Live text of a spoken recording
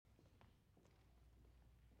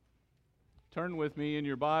Turn with me in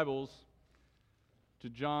your Bibles to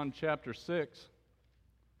John chapter 6.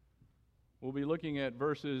 We'll be looking at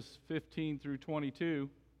verses 15 through 22.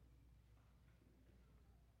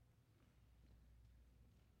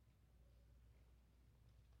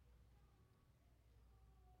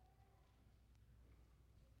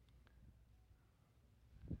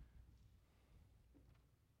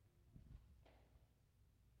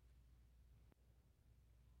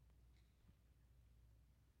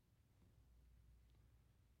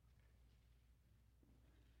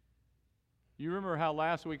 You remember how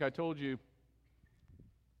last week I told you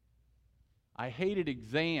I hated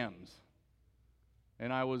exams,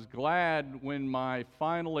 and I was glad when my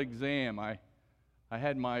final exam, I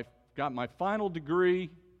got my final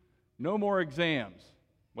degree, no more exams.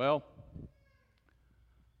 Well,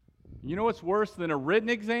 you know what's worse than a written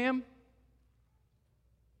exam?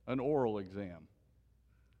 An oral exam.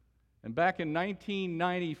 And back in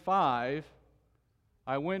 1995,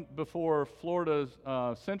 I went before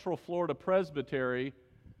Central Florida Presbytery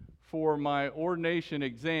for my ordination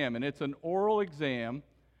exam, and it's an oral exam.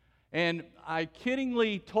 And I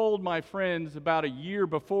kiddingly told my friends about a year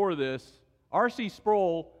before this, R.C.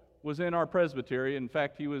 Sproul was in our presbytery. In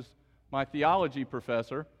fact, he was my theology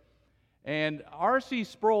professor. And R.C.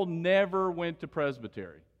 Sproul never went to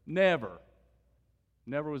presbytery. Never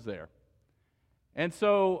was there. And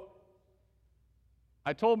so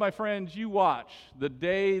I told my friends, you watch, the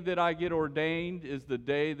day that I get ordained is the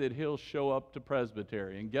day that he'll show up to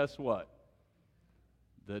presbytery. And guess what?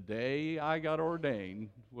 The day I got ordained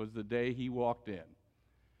was the day he walked in.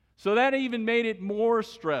 So that even made it more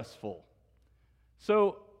stressful.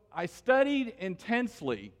 So I studied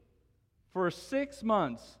intensely for 6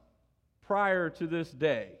 months prior to this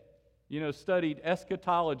day. Studied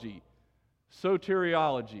eschatology,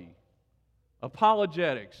 soteriology,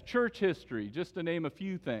 apologetics, church history, just to name a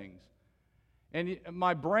few things. And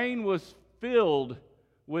my brain was filled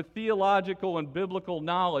with theological and biblical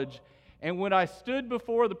knowledge. And when I stood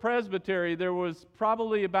before the presbytery, there was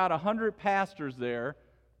probably about 100 pastors there,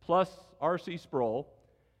 plus R.C. Sproul,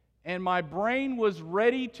 and my brain was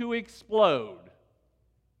ready to explode.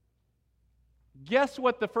 Guess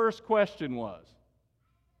what the first question was?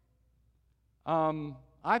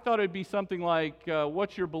 I thought it'd be something like,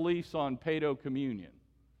 what's your beliefs on paedo-communion?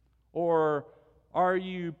 Or are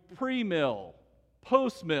you pre-mill,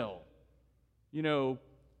 post-mill,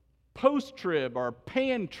 post-trib or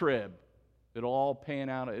pan-trib? It'll all pan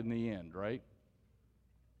out in the end, right?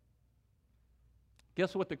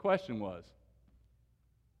 Guess what the question was?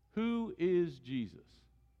 Who is Jesus?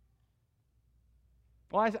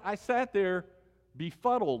 Well, I sat there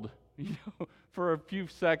befuddled, for a few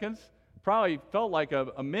seconds. Probably felt like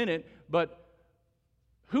a minute, but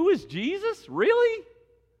who is Jesus? Really?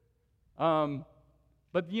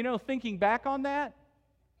 But thinking back on that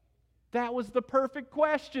was the perfect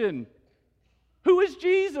question. Who is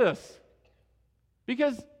Jesus?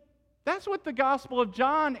 Because that's what the Gospel of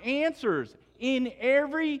John answers in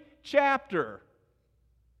every chapter,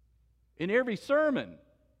 in every sermon.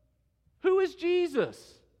 Who is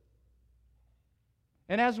Jesus?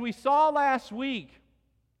 And as we saw last week,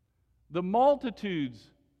 the multitudes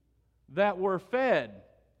that were fed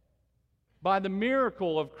by the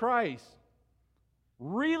miracle of Christ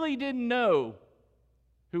really didn't know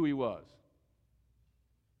who he was.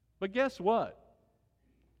 But guess what?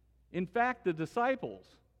 In fact, the disciples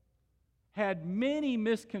had many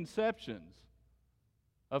misconceptions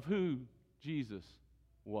of who Jesus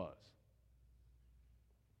was.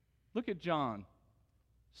 Look at John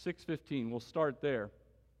 6:15. We'll start there.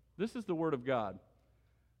 This is the Word of God.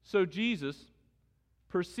 So Jesus,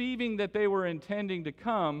 perceiving that they were intending to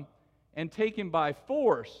come and take him by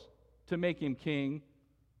force to make him king,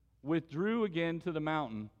 withdrew again to the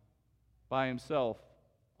mountain by himself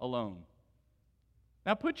alone.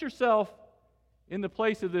 Now put yourself in the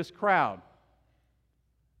place of this crowd.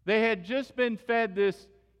 They had just been fed this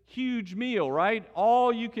huge meal, right?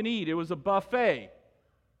 All you can eat. It was a buffet.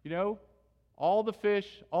 All the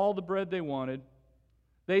fish, all the bread they wanted.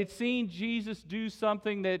 They'd seen Jesus do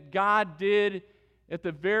something that God did at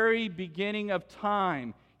the very beginning of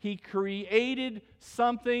time. He created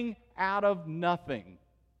something out of nothing.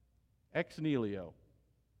 Ex nihilo.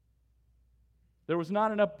 There was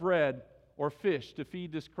not enough bread or fish to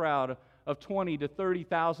feed this crowd of 20 to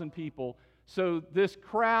 30,000 people. So this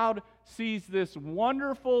crowd sees this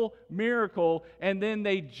wonderful miracle, and then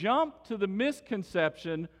they jump to the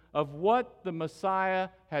misconception of what the Messiah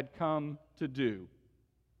had come to do.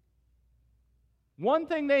 One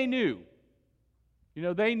thing they knew,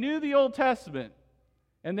 they knew the Old Testament,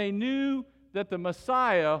 and they knew that the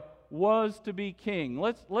Messiah was to be king.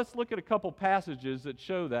 Let's look at a couple passages that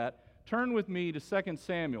show that. Turn with me to 2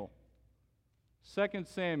 Samuel. 2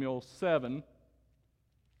 Samuel 7.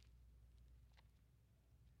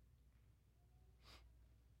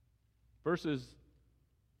 Verses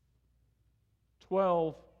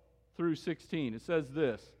 12 through 16. It says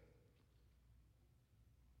this.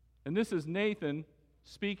 And this is Nathan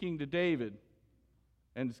speaking to David.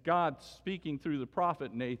 And it's God speaking through the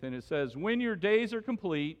prophet Nathan. It says, when your days are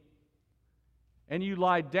complete and you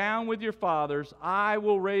lie down with your fathers, I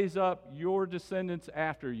will raise up your descendants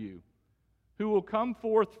after you, who will come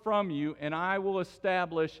forth from you, and I will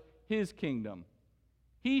establish his kingdom.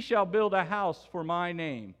 He shall build a house for my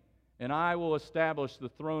name, and I will establish the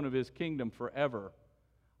throne of his kingdom forever.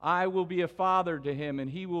 I will be a father to him,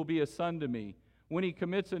 and he will be a son to me. When he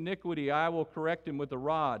commits iniquity, I will correct him with a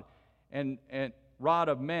rod, and rod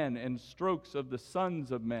of men, and strokes of the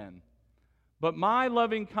sons of men. But my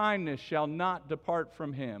loving kindness shall not depart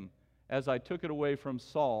from him, as I took it away from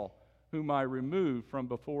Saul, whom I removed from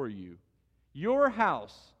before you. Your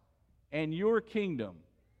house and your kingdom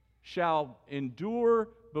shall endure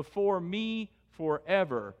before me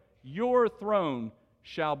forever. Your throne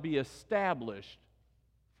shall be established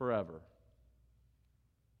forever.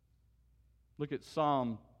 Look at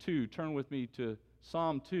Psalm 2. Turn with me to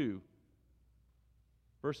Psalm 2,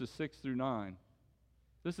 verses 6 through 9.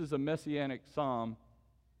 This is a messianic psalm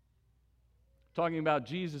talking about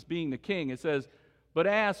Jesus being the king. It says, but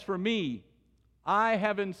as for me, I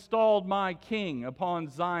have installed my king upon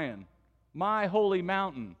Zion, my holy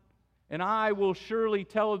mountain, and I will surely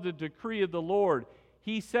tell of the decree of the Lord.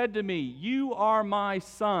 He said to me, you are my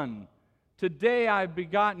son. Today I have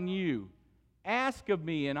begotten you. Ask of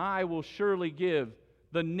me, and I will surely give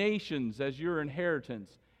the nations as your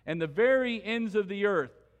inheritance, and the very ends of the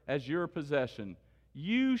earth as your possession.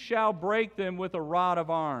 You shall break them with a rod of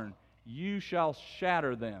iron. You shall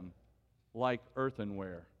shatter them like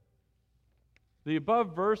earthenware. The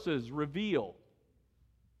above verses reveal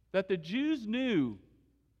that the Jews knew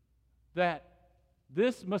that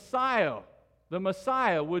this Messiah, the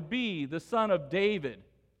Messiah, would be the son of David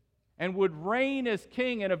and would reign as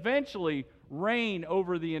king and eventually reign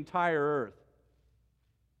over the entire earth.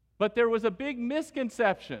 But there was a big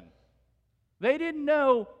misconception. They didn't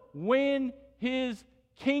know when his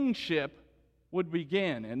kingship would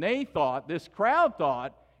begin. And they thought, this crowd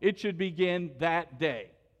thought, it should begin that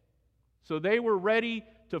day. So they were ready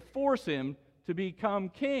to force him to become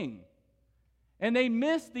king. And they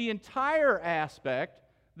missed the entire aspect.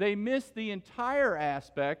 They missed the entire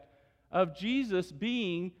aspect of Jesus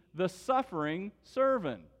being the suffering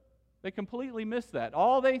servant. They completely missed that.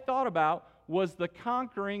 All they thought about was the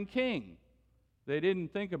conquering king. They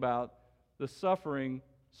didn't think about the suffering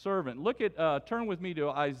servant. Look at, turn with me to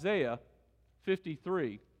Isaiah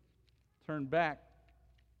 53. Turn back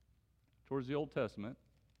towards the Old Testament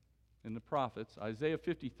in the prophets. Isaiah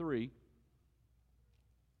 53,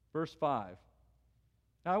 verse 5.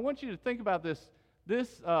 Now I want you to think about this.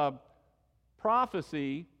 This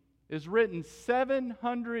prophecy is written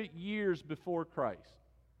 700 years before Christ.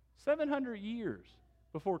 700 years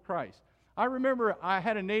before Christ. I remember I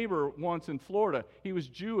had a neighbor once in Florida. He was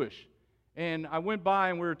Jewish. And I went by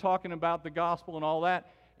and we were talking about the gospel and all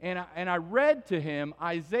that. And I read to him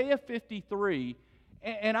Isaiah 53.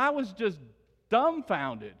 And I was just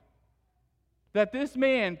dumbfounded that this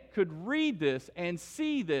man could read this and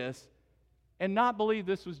see this and not believe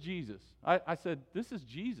this was Jesus. I said, this is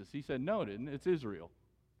Jesus. He said, no, it isn't. It's Israel.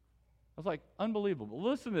 I was like, unbelievable.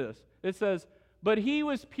 Listen to this. It says, but he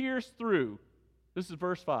was pierced through. This is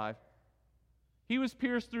verse 5. He was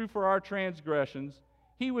pierced through for our transgressions.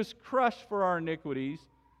 He was crushed for our iniquities.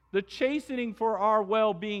 The chastening for our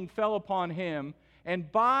well-being fell upon him,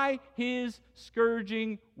 and by his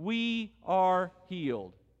scourging we are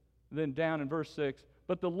healed. And then down in verse 6,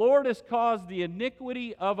 but the Lord has caused the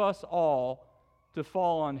iniquity of us all to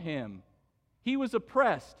fall on him. He was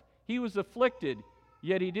oppressed, he was afflicted,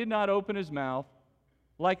 yet he did not open his mouth.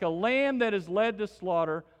 Like a lamb that is led to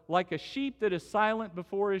slaughter, like a sheep that is silent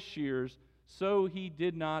before his shears, so he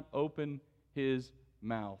did not open his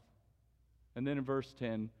mouth. And then in verse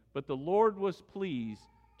 10, but the Lord was pleased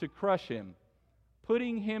to crush him,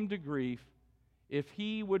 putting him to grief, if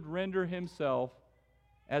he would render himself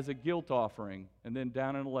as a guilt offering. And then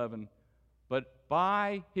down in 11, but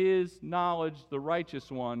by his knowledge, the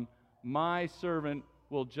righteous one, my servant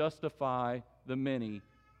will justify the many,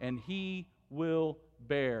 and he will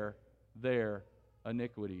bear their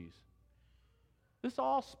iniquities. This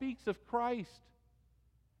all speaks of Christ.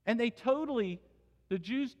 And the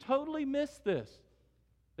Jews totally missed this.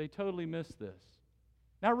 They totally missed this.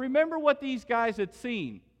 Now remember what these guys had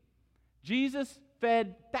seen. Jesus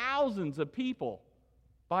fed thousands of people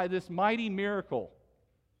by this mighty miracle.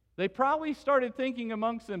 They probably started thinking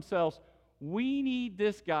amongst themselves, we need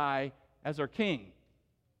this guy as our king.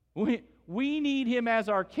 We need him as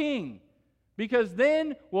our king, because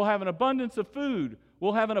then we'll have an abundance of food.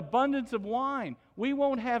 We'll have an abundance of wine. We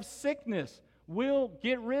won't have sickness. We'll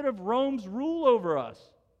get rid of Rome's rule over us.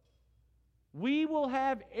 We will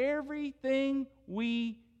have everything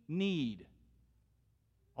we need.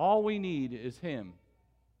 All we need is him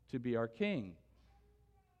to be our king.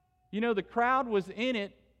 You know, the crowd was in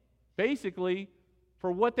it basically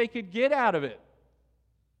for what they could get out of it.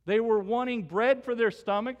 They were wanting bread for their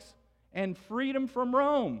stomachs and freedom from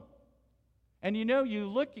Rome. And you know, you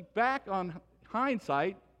look back on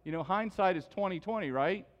hindsight, you know, hindsight is 20/20,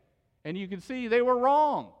 right? And you can see they were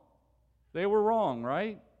wrong. They were wrong,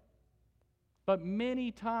 right? But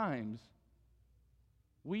many times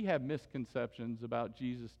we have misconceptions about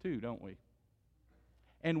Jesus too, don't we?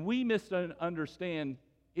 And we misunderstand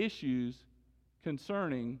issues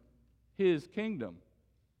concerning his kingdom.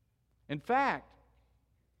 In fact,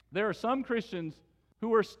 there are some Christians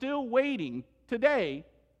who are still waiting today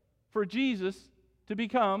for Jesus to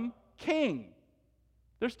become king.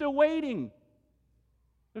 They're still waiting.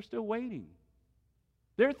 They're still waiting.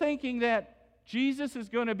 They're thinking that Jesus is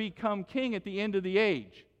going to become king at the end of the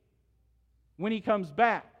age. When he comes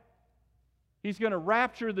back, he's going to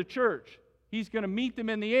rapture the church. He's going to meet them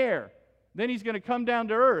in the air. Then he's going to come down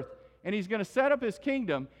to earth, and he's going to set up his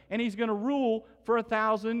kingdom, and he's going to rule for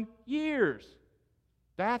 1,000 years.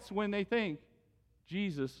 That's when they think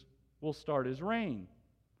Jesus will start his reign.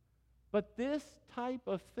 But this type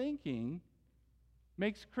of thinking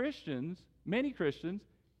makes Christians, many Christians,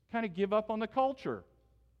 kind of give up on the culture.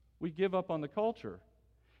 We give up on the culture.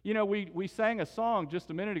 You know, we sang a song just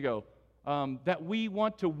a minute ago that we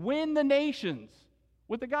want to win the nations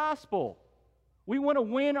with the gospel. We want to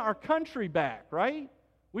win our country back, right?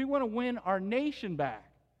 We want to win our nation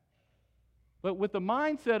back. But with the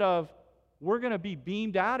mindset of we're going to be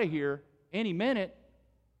beamed out of here any minute,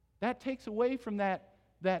 that takes away from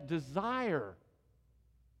that desire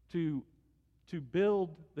to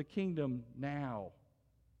build the kingdom now.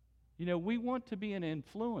 You know, we want to be an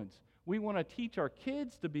influence. We want to teach our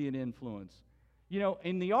kids to be an influence. You know,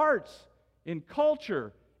 in the arts, in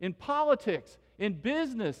culture, in politics, in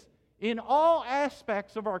business, in all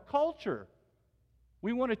aspects of our culture.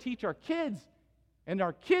 We want to teach our kids and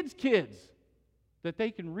our kids' kids that they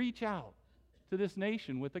can reach out to this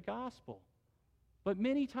nation with the gospel. But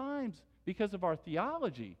many times, because of our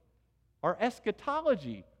theology, our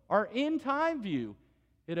eschatology, our end-time view,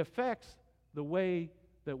 it affects the way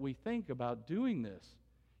that we think about doing this.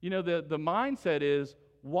 You know, the mindset is,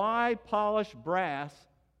 why polish brass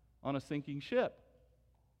on a sinking ship?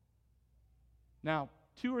 Now,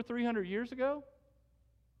 200 or 300 years ago,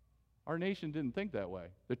 our nation didn't think that way.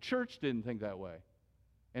 The church didn't think that way.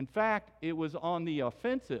 In fact, it was on the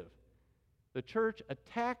offensive. The church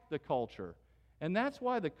attacked the culture. And that's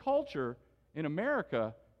why the culture in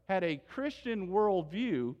America had a Christian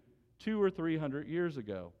worldview 200 or 300 years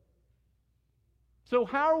ago. So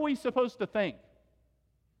how are we supposed to think?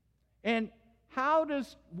 And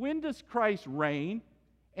when does Christ reign?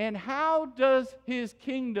 And how does his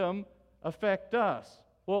kingdom affect us?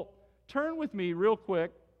 Well, turn with me real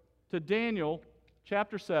quick to Daniel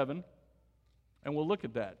chapter 7, and we'll look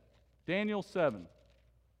at that. Daniel 7.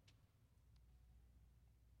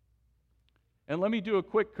 And let me do a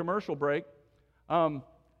quick commercial break. I'll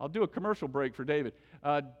do a commercial break for David.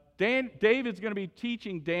 David's going to be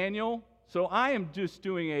teaching Daniel, so I am just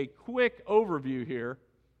doing a quick overview here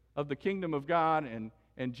of the kingdom of God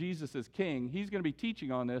and Jesus as king. He's going to be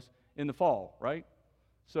teaching on this in the fall, right?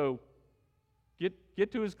 So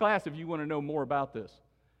get to his class if you want to know more about this.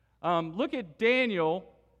 Look at Daniel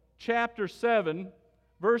chapter 7,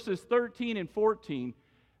 verses 13 and 14.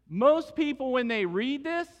 Most people, when they read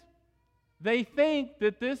this, they think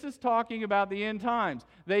that this is talking about the end times.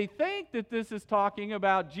 They think that this is talking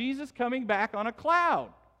about Jesus coming back on a cloud,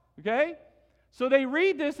 okay? So they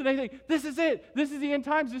read this and they think, this is it. This is the end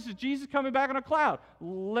times. This is Jesus coming back on a cloud.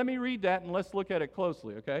 Let me read that and let's look at it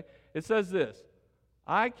closely, okay? It says this,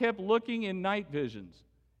 I kept looking in night visions,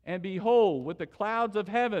 and behold, with the clouds of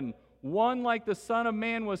heaven, one like the Son of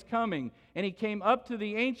Man was coming, and he came up to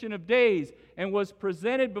the Ancient of Days and was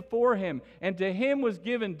presented before him, and to him was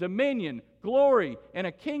given dominion, glory, and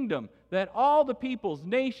a kingdom, that all the peoples,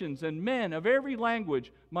 nations, and men of every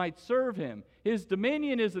language might serve him. His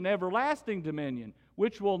dominion is an everlasting dominion,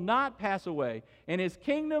 which will not pass away, and his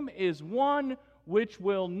kingdom is one which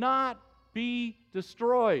will not be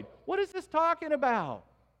destroyed. What is this talking about?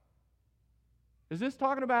 Is this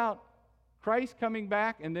talking about Christ coming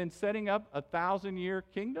back and then setting up a 1,000-year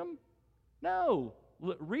kingdom? No.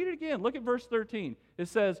 Read it again. Look at verse 13. It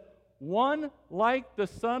says, one like the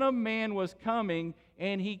Son of Man was coming,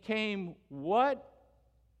 and he came what?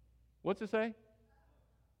 What's it say?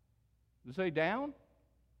 Does it say down?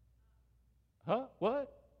 Huh?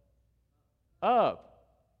 What? Up.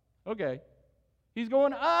 Okay. He's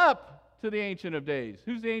going up to the Ancient of Days.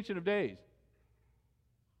 Who's the Ancient of Days?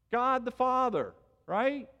 God the Father,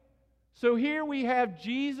 right? So here we have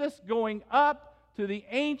Jesus going up to the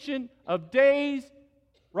Ancient of Days,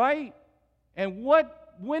 right? And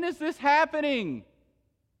when is this happening?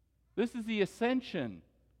 This is the ascension.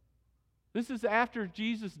 This is after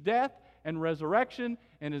Jesus' death and resurrection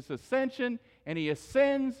and his ascension, and he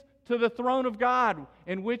ascends to the throne of God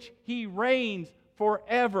in which he reigns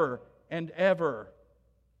forever and ever.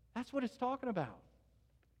 That's what it's talking about.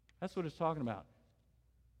 That's what it's talking about.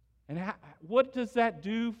 And what does that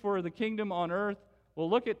do for the kingdom on earth?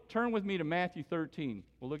 Well, turn with me to Matthew 13.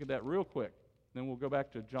 We'll look at that real quick. Then we'll go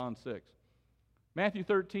back to John 6. Matthew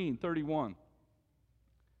 13:31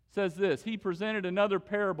 says this, he presented another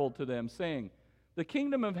parable to them, saying, the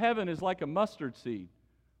kingdom of heaven is like a mustard seed,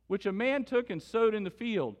 which a man took and sowed in the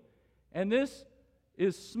field. And this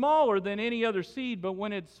is smaller than any other seed, but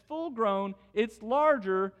when it's full grown, it's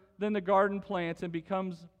larger than the garden plants and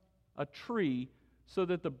becomes a tree, so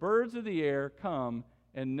that the birds of the air come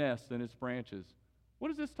and nest in its branches.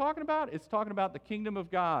 What is this talking about? It's talking about the kingdom of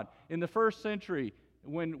God. In the first century,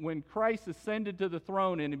 when Christ ascended to the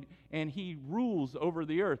throne and he rules over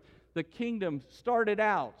the earth, the kingdom started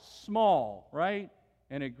out small, right?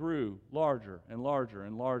 And it grew larger and larger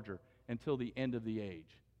and larger until the end of the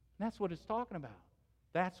age. And that's what it's talking about.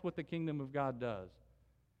 That's what the kingdom of God does.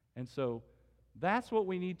 And so that's what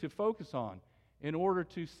we need to focus on in order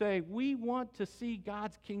to say we want to see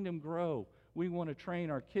God's kingdom grow. We want to train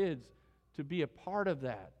our kids to be a part of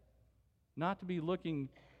that, not to be looking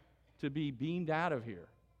to be beamed out of here,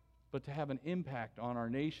 but to have an impact on our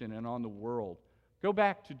nation and on the world. Go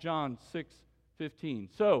back to John 6:15.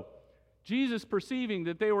 So, Jesus, perceiving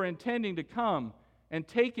that they were intending to come and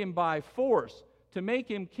take him by force to make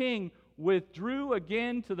him king, withdrew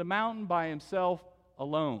again to the mountain by himself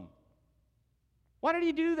alone. Why did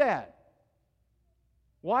he do that?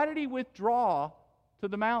 Why did he withdraw to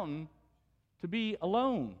the mountain to be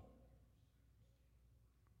alone?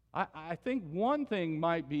 I think one thing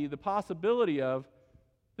might be the possibility of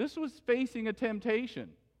this was facing a temptation.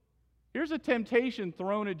 Here's a temptation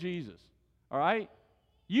thrown at Jesus, all right?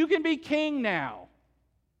 You can be king now.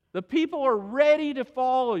 The people are ready to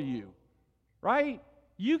follow you, right?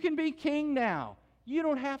 You can be king now. You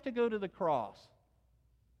don't have to go to the cross.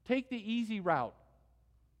 Take the easy route,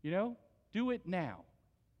 do it now.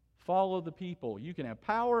 Follow the people. You can have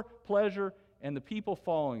power, pleasure, and the people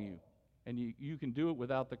following you. And you can do it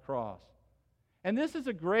without the cross. And this is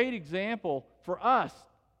a great example for us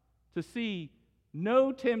to see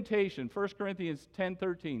no temptation. 1 Corinthians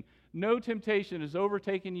 10:13. No temptation has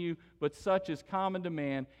overtaken you, but such is common to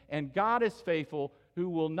man. And God is faithful, who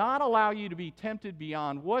will not allow you to be tempted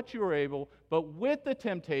beyond what you are able, but with the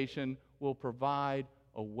temptation will provide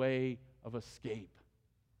a way of escape.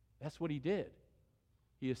 That's what he did.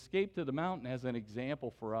 He escaped to the mountain as an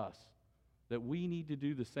example for us, that we need to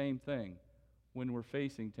do the same thing when we're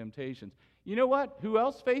facing temptations. You know what? Who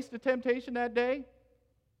else faced a temptation that day?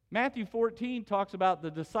 Matthew 14 talks about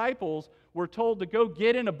the disciples were told to go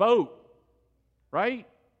get in a boat, right?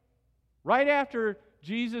 Right after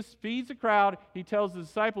Jesus feeds the crowd, he tells the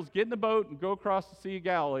disciples, get in the boat and go across the Sea of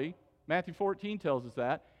Galilee. Matthew 14 tells us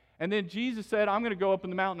that. And then Jesus said, I'm going to go up in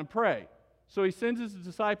the mountain and pray. So he sends his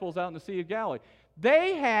disciples out in the Sea of Galilee.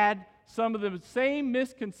 They had some of the same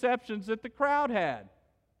misconceptions that the crowd had.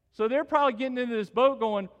 So they're probably getting into this boat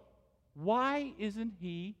going, why isn't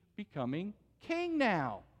he becoming king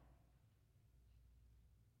now?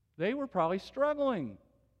 They were probably struggling,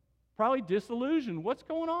 probably disillusioned. What's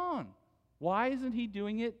going on? Why isn't he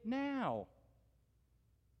doing it now?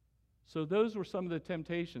 So those were some of the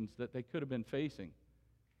temptations that they could have been facing.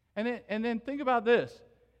 And then think about this.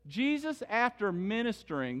 Jesus, after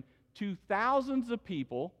ministering to thousands of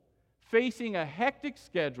people, facing a hectic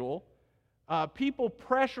schedule, people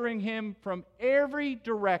pressuring him from every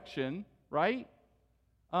direction, right?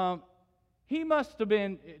 He must have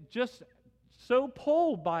been just so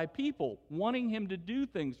pulled by people wanting him to do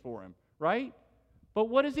things for him, right? But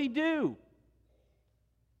what does he do?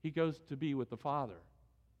 He goes to be with the Father,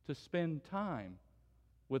 to spend time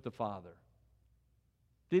with the Father.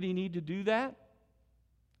 Did he need to do that?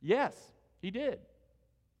 Yes, he did.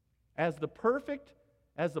 As the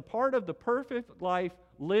part of the perfect life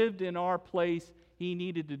lived in our place, he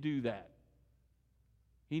needed to do that.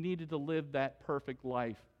 He needed to live that perfect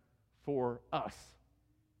life for us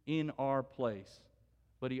in our place.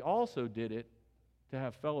 But he also did it to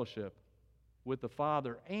have fellowship with the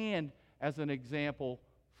Father and as an example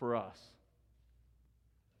for us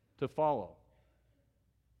to follow.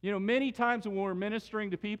 You know, many times when we're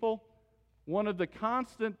ministering to people, one of the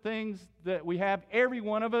constant things that we have, every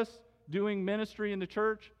one of us doing ministry in the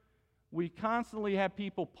church, we constantly have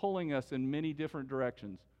people pulling us in many different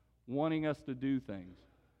directions, wanting us to do things.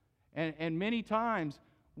 And many times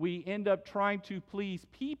we end up trying to please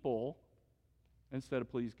people instead of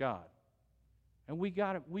please God. And we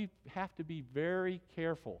have to be very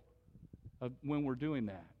careful of when we're doing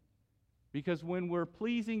that. Because when we're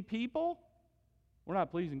pleasing people, we're not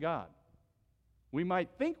pleasing God. We might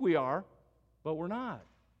think we are, but we're not.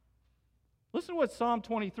 Listen to what Psalm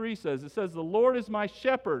 23 says. It says, "The Lord is my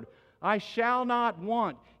shepherd. I shall not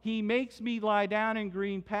want. He makes me lie down in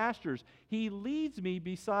green pastures. He leads me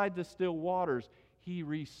beside the still waters. He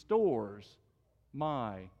restores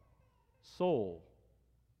my soul."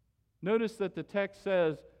 Notice that the text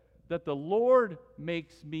says that the Lord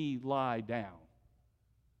makes me lie down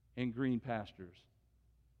in green pastures.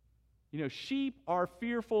 You know, sheep are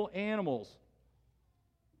fearful animals.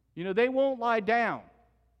 You know, they won't lie down,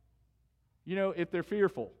 you know, if they're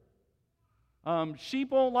fearful.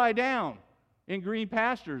 Sheep won't lie down in green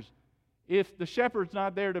pastures if the shepherd's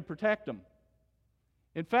not there to protect them.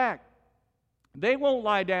 In fact, they won't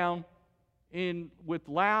lie down with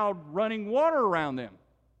loud running water around them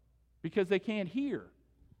because they can't hear.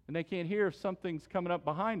 And they can't hear if something's coming up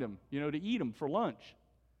behind them, you know, to eat them for lunch.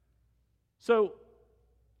 So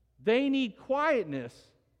they need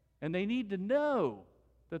quietness, and they need to know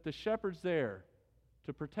that the shepherd's there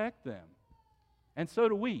to protect them. And so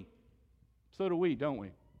do we. So do we, don't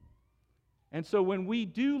we? And so when we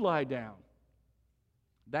do lie down,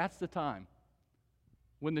 that's the time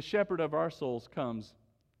when the shepherd of our souls comes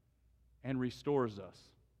and restores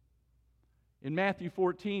us. In Matthew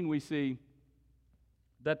 14, we see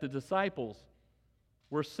that the disciples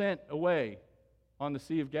were sent away on the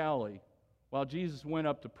Sea of Galilee while Jesus went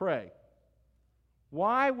up to pray.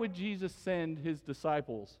 Why would Jesus send his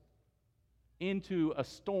disciples into a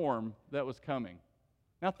storm that was coming?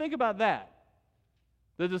 Now think about that.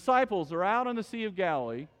 The disciples are out on the Sea of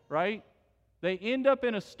Galilee, right? They end up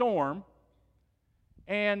in a storm,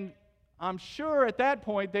 and I'm sure at that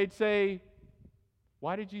point they'd say,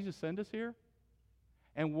 "Why did Jesus send us here?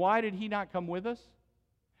 And why did he not come with us?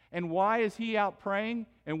 And why is he out praying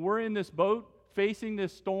and we're in this boat facing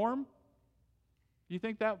this storm?" Do you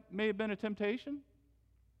think that may have been a temptation?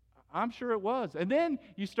 I'm sure it was. And then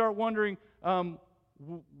you start wondering,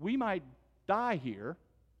 we might die here,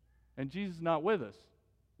 and Jesus is not with us.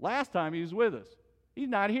 Last time he was with us. He's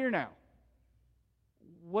not here now.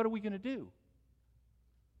 What are we going to do?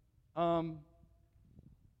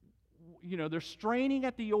 You know, they're straining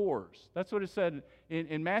at the oars. That's what it said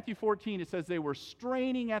in Matthew 14. It says they were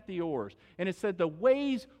straining at the oars. And it said the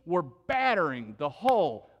waves were battering the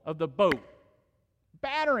hull of the boat.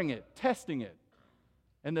 Battering it, testing it.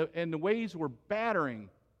 And the waves were battering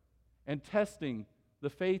and testing the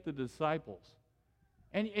faith of the disciples.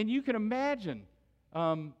 And you can imagine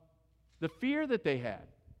the fear that they had,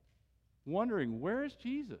 wondering, where is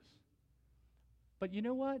Jesus? But you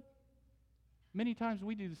know what? Many times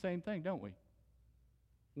we do the same thing, don't we?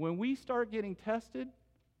 When we start getting tested,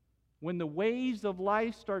 when the waves of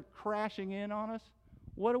life start crashing in on us,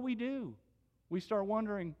 what do? We start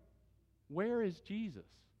wondering, where is Jesus?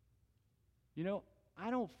 You know, I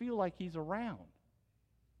don't feel like he's around.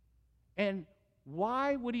 And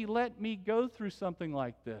why would he let me go through something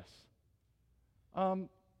like this?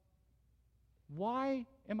 Why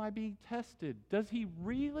am I being tested? Does he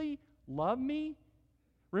really love me?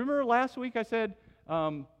 Remember last week I said,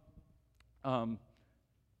 count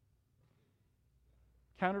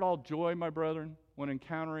it all joy, my brethren, when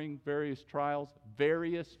encountering various trials.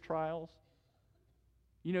 Various trials.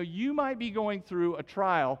 You know, you might be going through a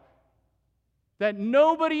trial that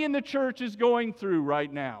nobody in the church is going through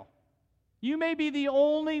right now. You may be the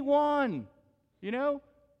only one, you know.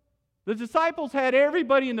 The disciples had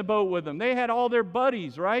everybody in the boat with them. They had all their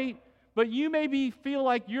buddies, right? But you maybe feel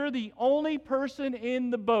like you're the only person in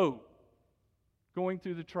the boat going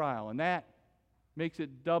through the trial. And that makes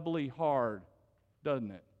it doubly hard,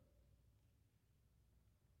 doesn't it?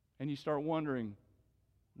 And you start wondering,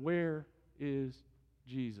 where is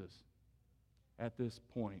Jesus at this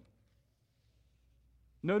point?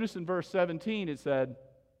 Notice in verse 17 it said,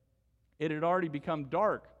 it had already become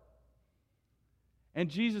dark. And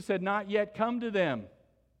Jesus had not yet come to them.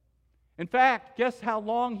 In fact, guess how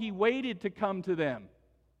long he waited to come to them?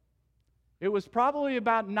 It was probably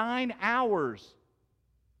about 9 hours.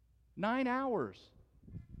 9 hours.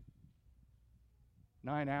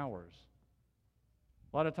 9 hours.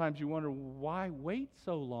 A lot of times you wonder, why wait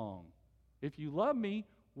so long? If you love me,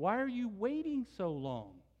 why are you waiting so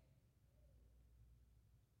long?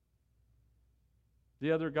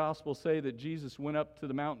 The other Gospels say that Jesus went up to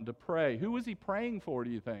the mountain to pray. Who was he praying for, do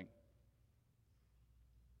you think?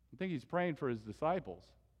 I think he's praying for his disciples,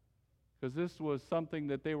 because this was something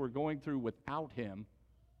that they were going through without him.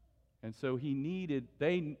 And so he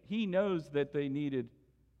knows that they needed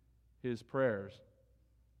his prayers.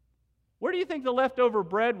 Where do you think the leftover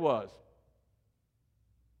bread was?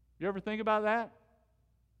 You ever think about that?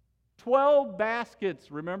 12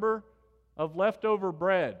 baskets, remember, of leftover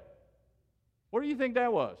bread. Where do you think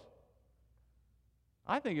that was?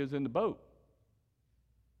 I think it was in the boat.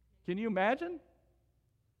 Can you imagine?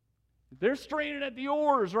 They're straining at the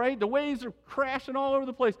oars, right? The waves are crashing all over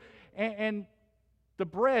the place. And the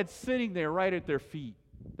bread's sitting there right at their feet.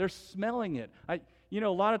 They're smelling it. A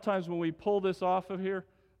lot of times when we pull this off of here,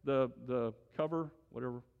 the cover,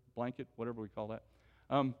 whatever, blanket, whatever we call that,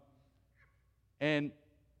 and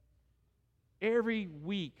every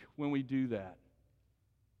week when we do that,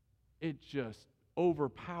 it just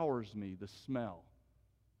overpowers me, the smell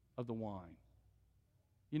of the wine.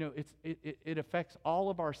 It affects all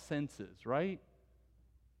of our senses, right?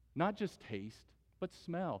 Not just taste, but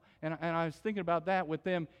smell. And I was thinking about that with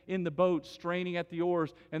them in the boat, straining at the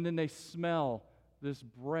oars, and then they smell this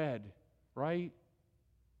bread, right?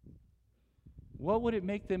 What would it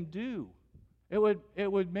make them do? It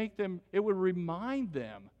would remind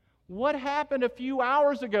them, what happened a few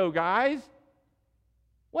hours ago, guys?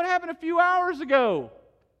 What happened a few hours ago?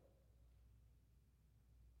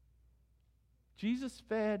 Jesus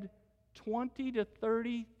fed 20 to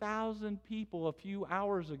 30,000 people a few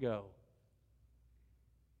hours ago.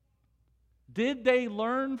 Did they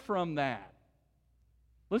learn from that?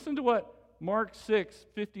 Listen to what Mark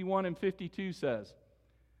 6:51 and 52 says.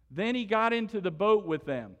 Then he got into the boat with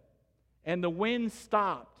them, and the wind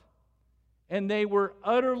stopped, and they were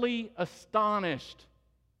utterly astonished.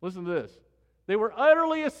 Listen to this. They were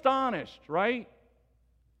utterly astonished, right?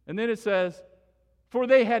 And then it says, for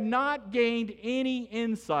they had not gained any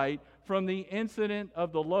insight from the incident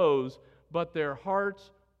of the loaves, but their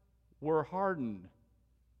hearts were hardened.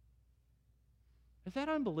 Is that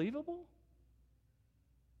unbelievable?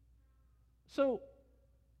 So,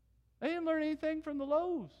 they didn't learn anything from the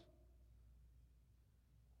loaves.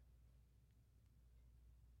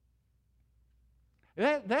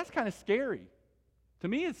 That's kind of scary. To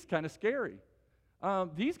me, it's kind of scary.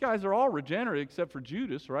 These guys are all regenerate except for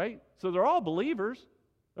Judas, right? So they're all believers.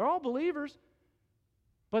 They're all believers.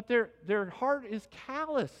 But their heart is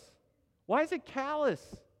callous. Why is it callous?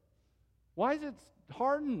 Why is it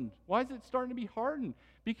hardened? Why is it starting to be hardened?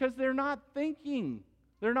 Because they're not thinking.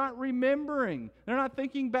 They're not remembering. They're not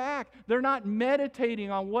thinking back. They're not meditating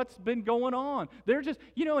on what's been going on. They're just,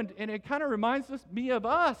 and it kind of reminds me of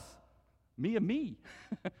us. Me of me.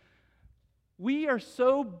 We are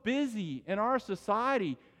so busy in our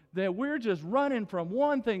society that we're just running from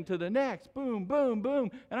one thing to the next. Boom, boom,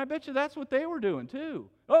 boom. And I bet you that's what they were doing too.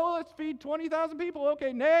 Oh, let's feed 20,000 people.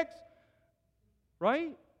 Okay, next.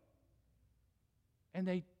 Right? And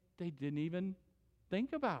they didn't even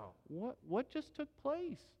think about what just took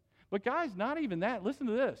place. But guys, not even that. Listen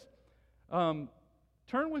to this.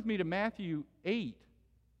 Turn with me to Matthew 8.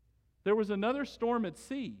 There was another storm at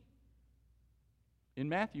sea in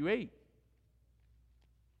Matthew 8.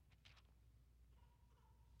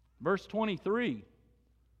 Verse 23,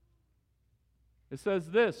 it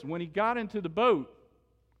says this, when he got into the boat,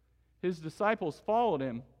 his disciples followed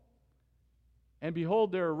him, and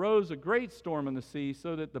behold, there arose a great storm in the sea,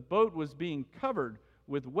 so that the boat was being covered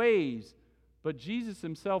with waves, but Jesus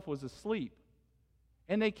himself was asleep.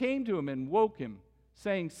 And they came to him and woke him,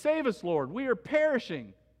 saying, save us, Lord, we are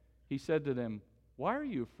perishing. He said to them, why are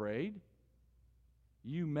you afraid,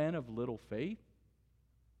 you men of little faith?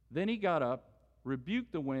 Then he got up,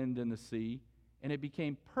 rebuked the wind and the sea, and it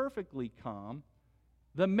became perfectly calm.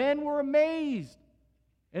 The men were amazed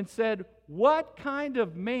and said, what kind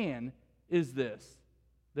of man is this,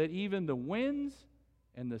 that even the winds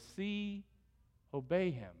and the sea obey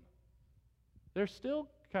him? They're still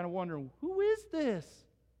kind of wondering, who is this?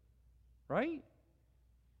 Right?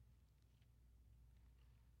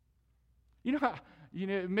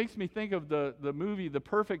 It makes me think of the movie The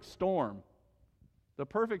Perfect Storm. The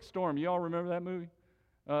Perfect Storm. You all remember that movie?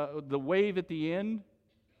 The wave at the end,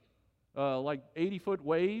 like 80-foot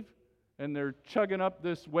wave, and they're chugging up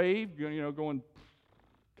this wave, going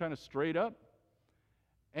kind of straight up.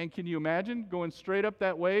 And can you imagine going straight up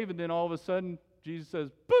that wave, and then all of a sudden Jesus says,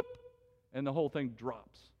 boop, and the whole thing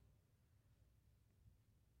drops?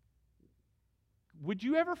 Would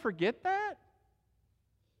you ever forget that?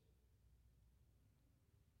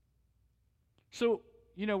 So,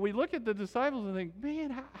 we look at the disciples and think,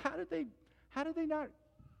 man, how did they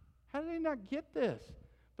not get this?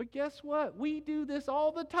 But guess what? We do this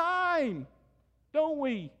all the time, don't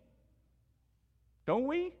we? Don't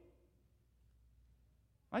we?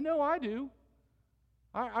 I know I do.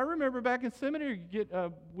 I remember back in seminary,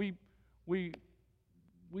 we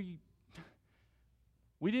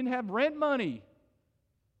didn't have rent money,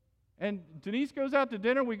 and Denise goes out to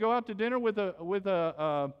dinner. We go out to dinner with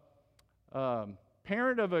a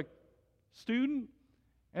parent of a student,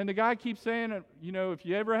 and the guy keeps saying, if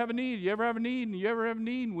you ever have a need, you ever have a need, and you ever have a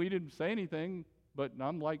need, and we didn't say anything, but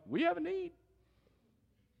I'm like, we have a need.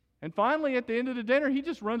 And finally, at the end of the dinner, he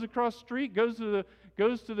just runs across the street, goes to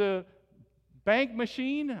the bank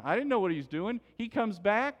machine. I didn't know what he's doing. He comes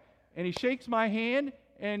back, and he shakes my hand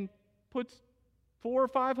and puts $400 or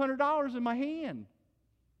 $500 in my hand.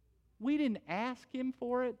 We didn't ask him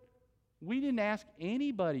for it. We didn't ask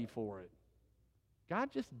anybody for it.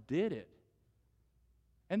 God just did it.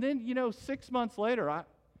 And then, 6 months later,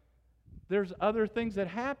 there's other things that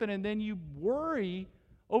happen, and then you worry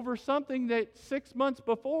over something that 6 months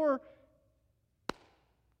before,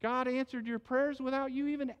 God answered your prayers without you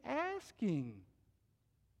even asking.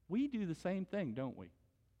 We do the same thing, don't we?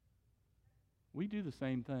 We do the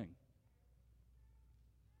same thing.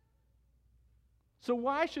 So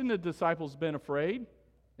why shouldn't the disciples been afraid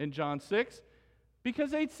in John 6?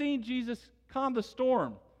 Because they'd seen Jesus calm the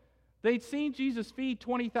storm. They'd seen Jesus feed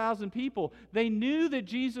 20,000 people. They knew that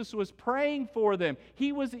Jesus was praying for them.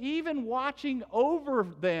 He was even watching over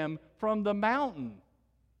them from the mountain.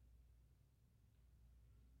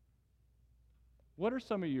 What are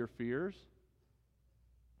some of your fears?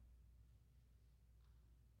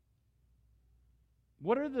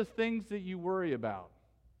 What are the things that you worry about?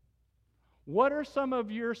 What are some of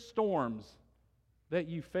your storms that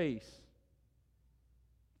you face?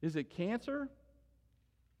 Is it cancer?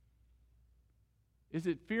 Is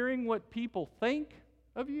it fearing what people think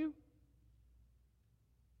of you?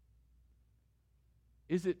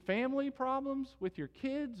 Is it family problems with your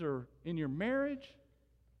kids or in your marriage?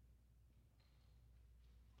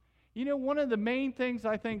 One of the main things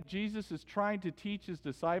I think Jesus is trying to teach his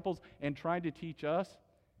disciples and trying to teach us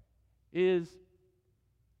is,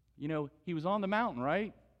 he was on the mountain,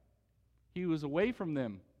 right? He was away from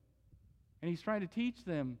them. And he's trying to teach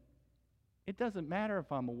them, it doesn't matter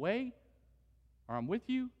if I'm away or I'm with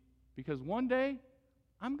you, because one day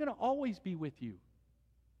I'm going to always be with you.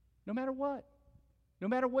 No matter what. No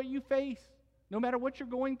matter what you face. No matter what you're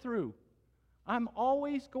going through. I'm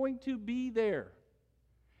always going to be there.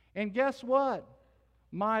 And guess what?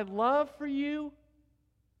 My love for you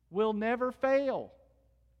will never fail.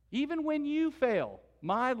 Even when you fail,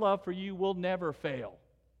 my love for you will never fail.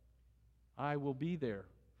 I will be there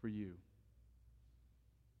for you.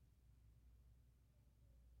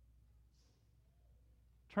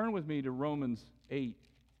 Turn with me to Romans 8,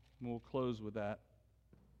 and we'll close with that.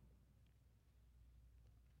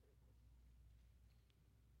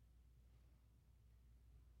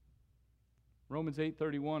 Romans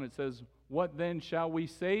 8:31, it says, "What then shall we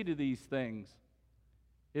say to these things?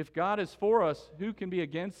 If God is for us, who can be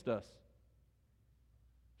against us?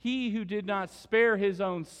 He who did not spare his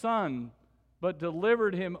own Son, but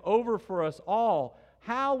delivered him over for us all,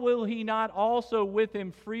 how will he not also with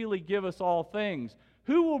him freely give us all things?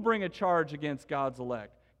 Who will bring a charge against God's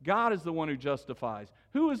elect? God is the one who justifies.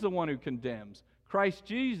 Who is the one who condemns? Christ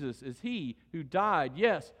Jesus is he who died,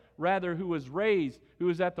 yes, rather who was raised, who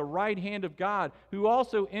is at the right hand of God, who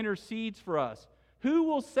also intercedes for us. Who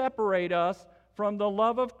will separate us from the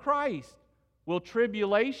love of Christ? Will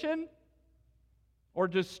tribulation or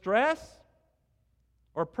distress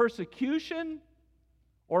or persecution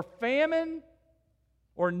or famine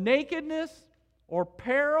or nakedness or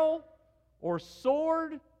peril or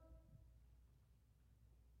sword?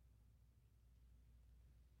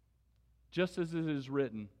 Just as it is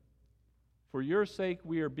written, for your sake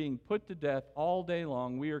we are being put to death all day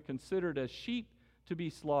long. We are considered as sheep to be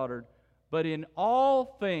slaughtered. But in all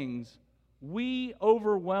things we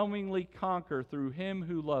overwhelmingly conquer through him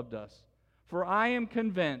who loved us. For I am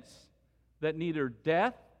convinced that neither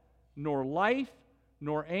death, nor life,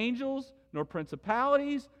 nor angels, nor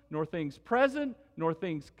principalities, nor things present, nor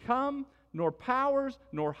things come, nor powers,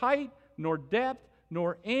 nor height, nor depth,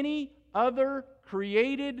 nor any other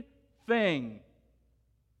created thing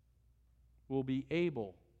will be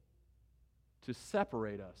able to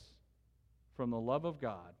separate us from the love of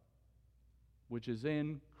God, which is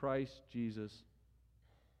in Christ Jesus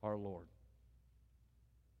our Lord.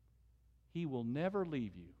 He will never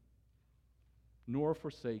leave you, nor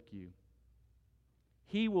forsake you.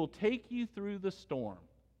 He will take you through the storm,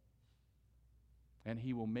 and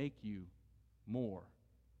He will make you more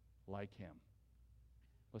like Him.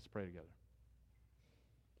 Let's pray together.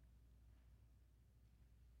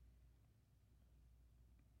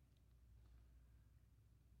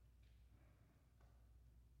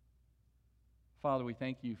 Father, we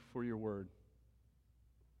thank you for your word.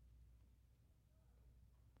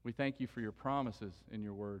 We thank you for your promises in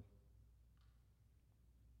your word.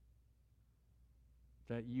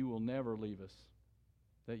 That you will never leave us.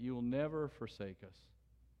 That you will never forsake us.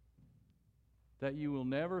 That you will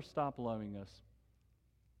never stop loving us.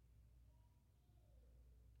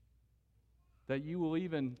 That you will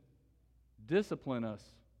even discipline us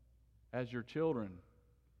as your children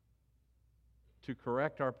to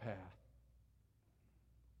correct our path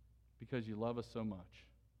because you love us so much.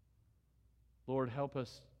 Lord, help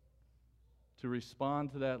us to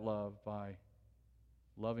respond to that love by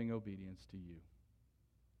loving obedience to you.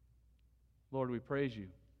 Lord, we praise you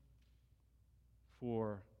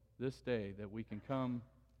for this day that we can come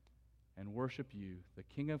and worship you, the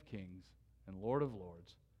King of Kings and Lord of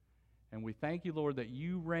Lords. And we thank you, Lord, that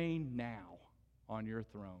you reign now on your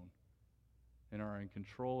throne and are in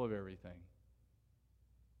control of everything.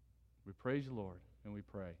 We praise you, Lord, and we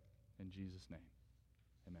pray in Jesus' name.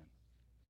 Amen.